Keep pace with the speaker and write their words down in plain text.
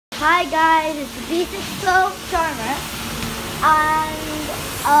Hi guys, it's the B612 Charmer, and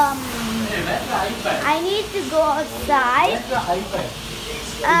I need to go outside. Where's the iPad?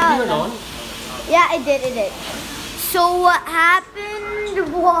 Is it on? Yeah, it did. So what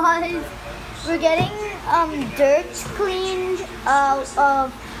happened was we're getting dirt cleaned out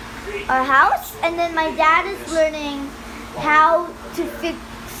of our house, and then my dad is learning how to fix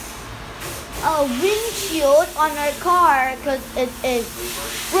a windshield on our car because it is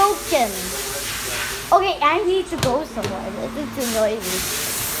broken. Okay, I need to go somewhere. This is noisy.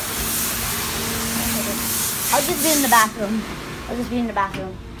 I'll just be in the bathroom.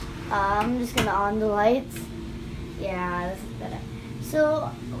 I'm just gonna on the lights. Yeah, this is better.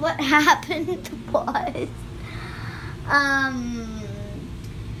 So what happened was,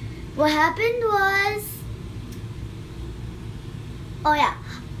 oh yeah,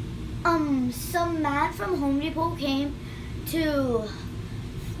 some man from Home Depot came to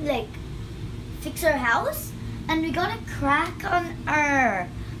like fix our house, and we got a crack on our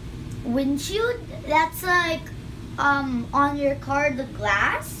windshield. That's like on your car, the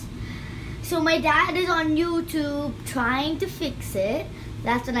glass. So my dad is on YouTube trying to fix it.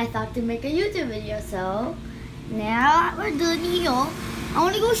 That's when I thought to make a YouTube video. So now we're done here, I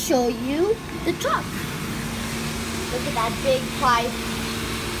want to go show you the truck. Look at that big pipe.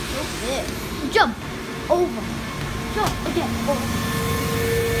 Look at this. Jump over. Jump again. Over.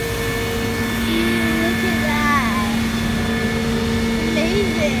 Look at that.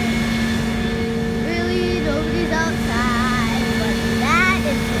 Amazing. Really, nobody's outside, but that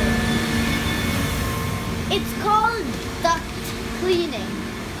is it. It's called duct cleaning.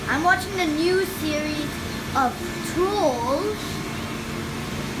 I'm watching the new series of Trolls.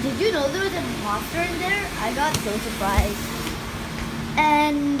 Did you know there was an imposter in there? I got so surprised.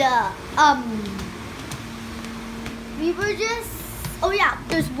 And we were just, oh yeah,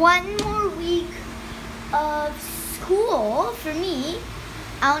 there's one more week of school for me.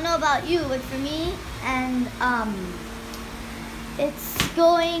 I don't know about you, but for me, and it's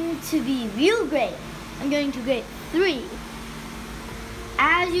going to be real great. I'm going to grade 3.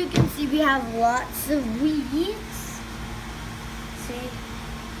 As you can see, we have lots of weeds. See?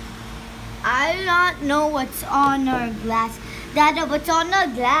 I do not know what's on our glass. Dada, what's on our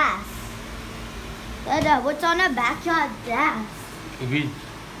glass? Dada, what's on our backyard glass? Weed.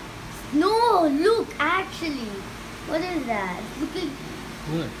 No, look, actually. What is that? Look at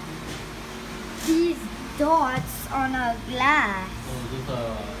What? these dots on our glass. Oh, those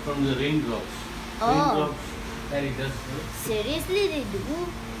are from the raindrops. Oh. Raindrops that it does. Seriously, they do?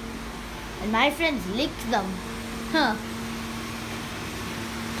 And my friends lick them. Huh.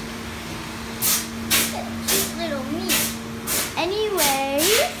 Cute little me. Anyway.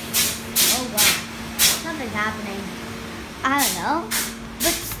 Oh wow. Something's happening. I don't know.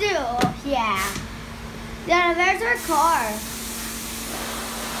 But still, yeah. Yeah, where's our car?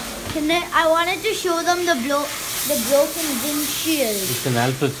 I wanted to show them the broken windshield. It's an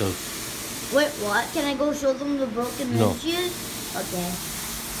alpha cell. Wait, what? Can I go show them the broken No. windshield? Okay.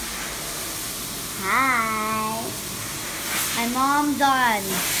 Hi. My mom's on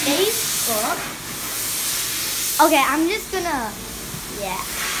Facebook. Okay, I'm just gonna, yeah.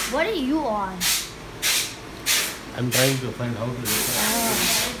 What are you on? I'm trying to find how to do it.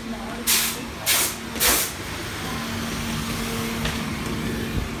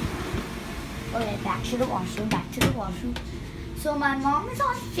 Okay, back to the washroom. So my mom is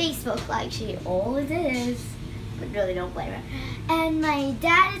on Facebook, like she always is, but really don't blame her. And my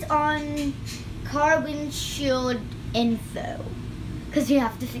dad is on car windshield info, because we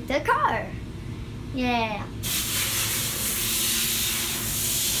have to fix the car. Yeah.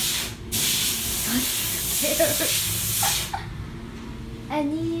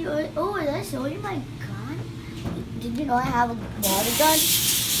 Oh, did I show you my gun? Did you know I have a water gun?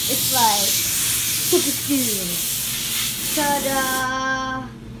 It's like super cute. Ta-da!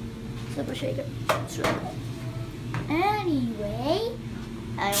 Super shaker. Anyway,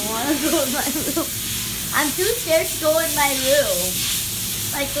 I want to go in my room. I'm too scared to go in my room.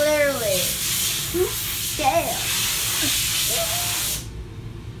 Like literally. Too scared.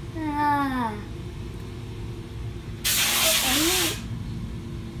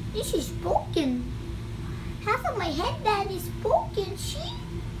 This is broken. Half of my headband is broken, see?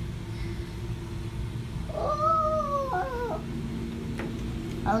 Oh.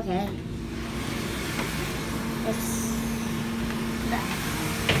 Okay. It's back.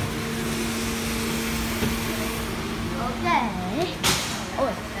 Okay.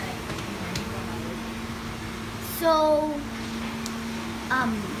 Oh. So,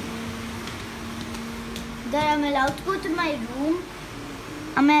 that I'm allowed to go to my room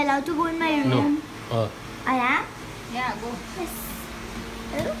Am I allowed to go in my room? No. I am? Yeah, go. Yes.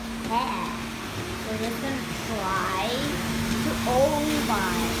 Okay. We're just gonna try to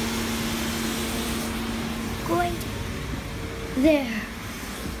going there.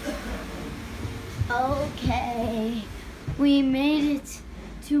 Okay. We made it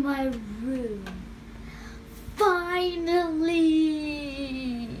to my room. Finally.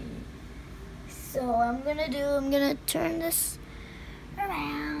 So I'm gonna turn this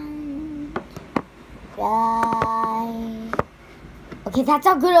around. Guys. Okay, that's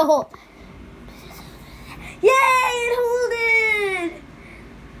how good a hold. Yay, it hold it!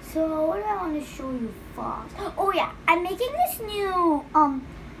 So what do I want to show you first? Oh yeah, I'm making this new,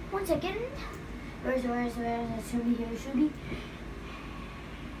 1 second. Where is it? Should be here, should be.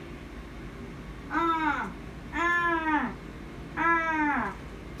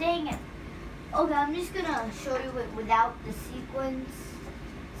 Dang it. Okay, I'm just gonna show you it without the sequence,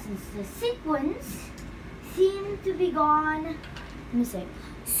 since the sequence seemed to be gone missing.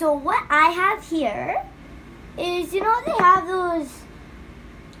 So what I have here is, you know, they have those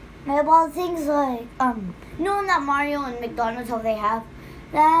mobile things like, not Mario and McDonald's, how they have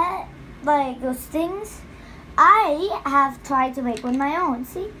that, like those things. I have tried to make one my own.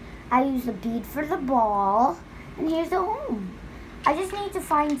 See, I use the bead for the ball, and here's the home. I just need to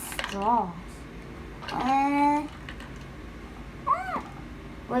find straws.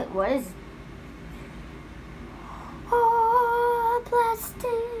 Wait, what is? Oh,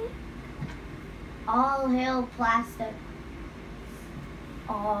 plastic. All hail plastic.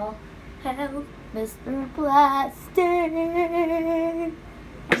 All hail Mr. Plastic.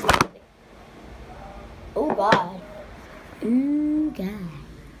 Oh God. Oh God.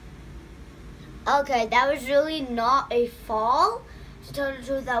 Okay, that was really not a fall. To tell the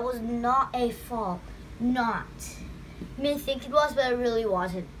truth, that was not a fall. Not. I may think it was, but it really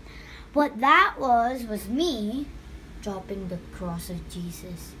wasn't. What that was me dropping the cross of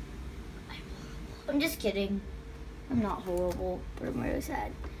Jesus. I'm just kidding. I'm not horrible, but I'm really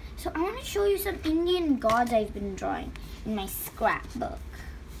sad. So I want to show you some Indian gods I've been drawing in my scrapbook.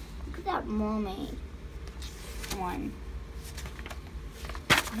 Look at that mermaid one.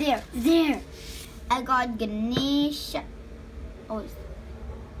 There. I got Ganesha. Oh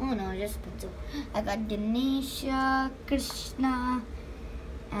no, just put two. I got Ganesha, Krishna,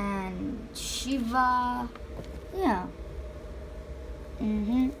 and Shiva. Yeah.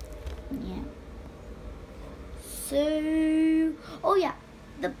 Yeah. So, oh yeah,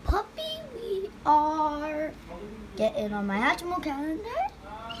 the puppy we are getting on my Hatchimal calendar.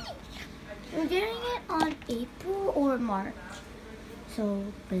 We're getting it on April or March. So,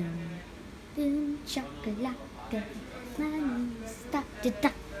 boom, shakalaka, stop the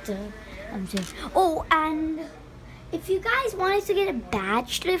doctor. I'm saying, oh, and if you guys wanted to get a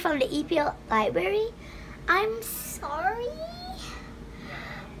badge today from the EPL library, I'm sorry,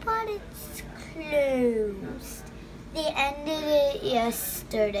 but it's closed. They ended it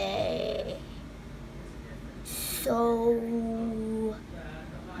yesterday. So,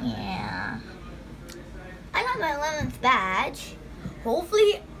 yeah. I got my 11th badge.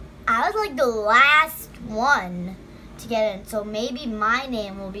 Hopefully, I was like the last one to get in. So maybe my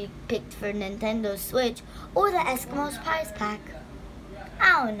name will be picked for Nintendo Switch or the Eskimos Prize Pack.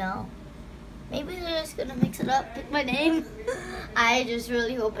 I don't know. Maybe they're just gonna mix it up, pick my name. I just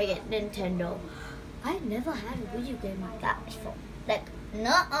really hope I get Nintendo. I've never had a video game like that before. Like,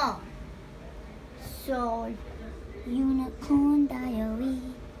 nuh-uh. So, Unicorn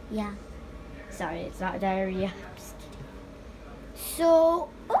Diarrhea. Sorry, it's not diarrhea. I'm just kidding. So,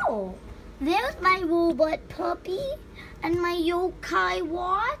 oh, there's my robot puppy and my yokai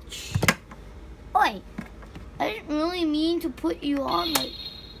watch. Oi, I didn't really mean to put you on like,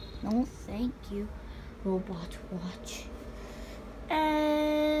 no thank you, robot watch.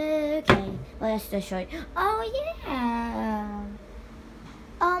 Okay, let's just show you. Oh yeah.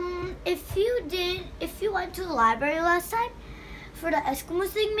 If you went to the library last time for the Eskimos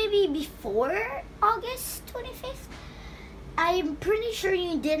thing, maybe before August 25th, I'm pretty sure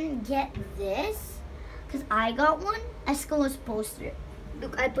you didn't get this, because I got one Eskimos poster.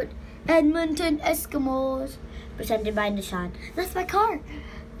 Look, I put Edmonton Eskimos, presented by Nishan. That's my car.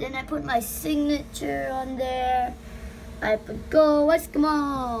 Then I put my signature on there. I put Go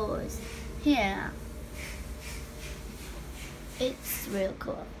Eskimos. Yeah. It's real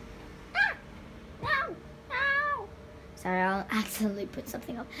cool. No. Sorry, I'll accidentally put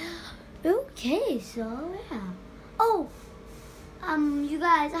something up. Okay, so yeah. Oh, you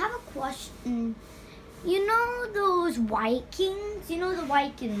guys, I have a question. You know those Vikings? You know the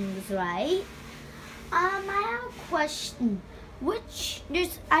Vikings, right? I have a question. which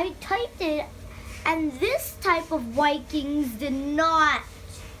I typed it, and this type of Vikings did not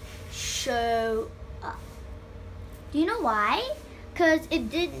show up. Do you know why? Because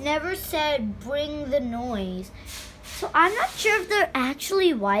it never said bring the noise. So I'm not sure if they're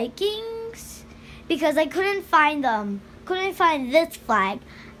actually Vikings, because I couldn't find them. Couldn't find this flag.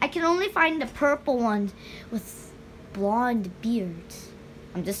 I can only find the purple ones with blonde beards.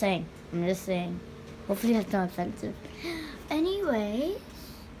 I'm just saying. Hopefully that's not offensive. Anyways,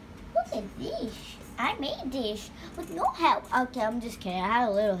 look at this. I made this with no help. Okay, I'm just kidding. I had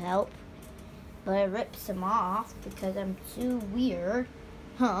a little help, but I ripped some off because I'm too weird.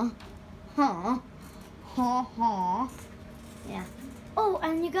 Yeah. Oh,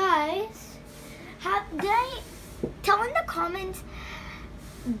 and you guys, did I tell in the comments?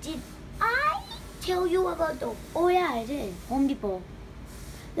 Did I tell you about the? Oh yeah, I did. Home Depot.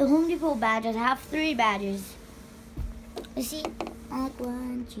 The Home Depot badges. I have 3 badges. You see,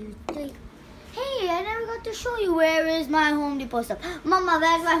 1, 2, 3. Hey, I never got to show you. Where is my Home Depot stuff? Mama,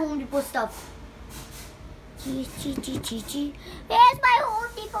 where's my Home Depot stuff? Where's my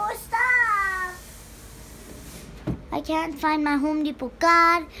Home Depot stuff? I can't find my Home Depot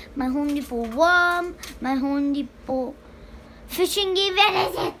card, my Home Depot worm, my Home Depot fishing game. Where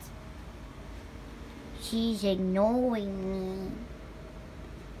is it? She's ignoring me.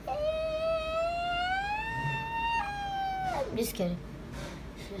 I'm just kidding.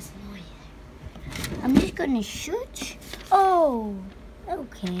 She doesn't know either. I'm just gonna shoot. Oh,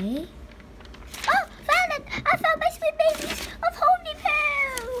 okay. Oh, found it! I found my sweet babies of Home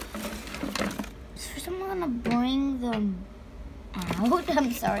Depot. First, I'm gonna bring them out.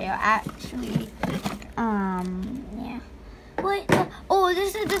 I'm sorry. Actually, yeah. Wait. Oh,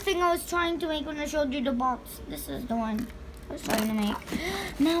 this is the thing I was trying to make when I showed you the box. This is the one I was trying to make.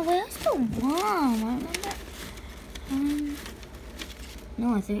 Now, where's the worm? I remember.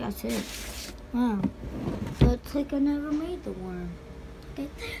 No, I think that's it. Wow. Looks like I never made the worm. Okay.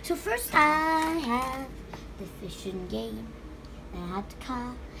 So first I have the fishing game. Then I have the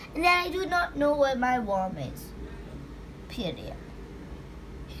car. And then I do not know where my worm is. Period.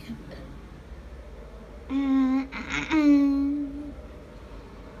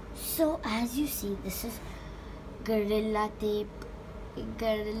 So as you see, this is Gorilla Tape.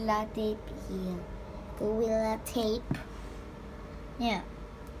 Gorilla Tape here. Gorilla Tape. Yeah.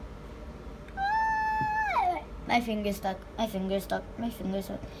 My finger's stuck. My finger's stuck. My finger's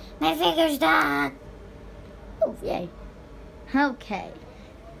stuck. My finger's stuck. Oh, yay. Okay.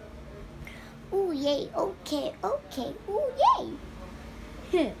 Oh, yay. Okay. Okay. Oh,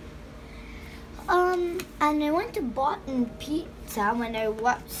 yay. And I went to Boston Pizza when I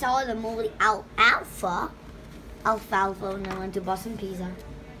saw the movie Alfalfa, and I went to Boston Pizza.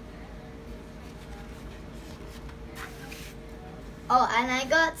 Oh, and I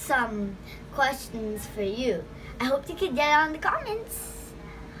got some questions for you. I hope you can get it on the comments.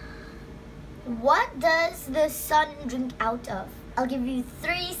 What does the sun drink out of? I'll give you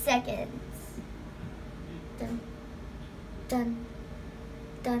 3 seconds. Dun, dun,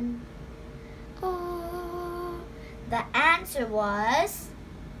 dun. Oh, the answer was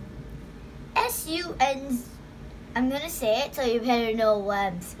S-U-N. I'm gonna say it, so you better know what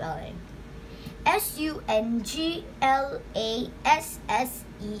I'm spelling. SUNGLASSES.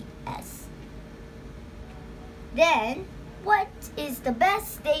 Then, what is the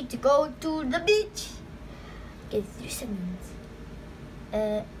best day to go to the beach? Give 3 seconds.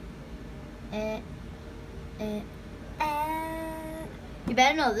 You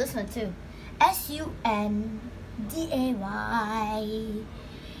better know this one too. SUNDAY.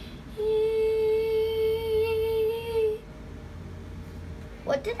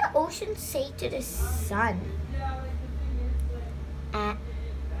 What did the ocean say to the sun?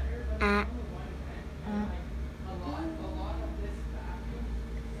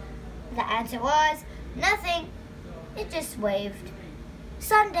 The answer was nothing. It just waved.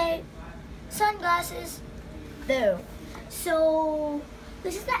 Sunday. Sunglasses. Boom. So,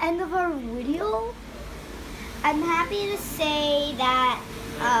 this is the end of our video. I'm happy to say that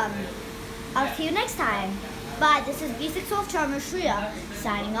I'll see you next time. Bye. This is B612 Charmer Shri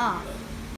signing off.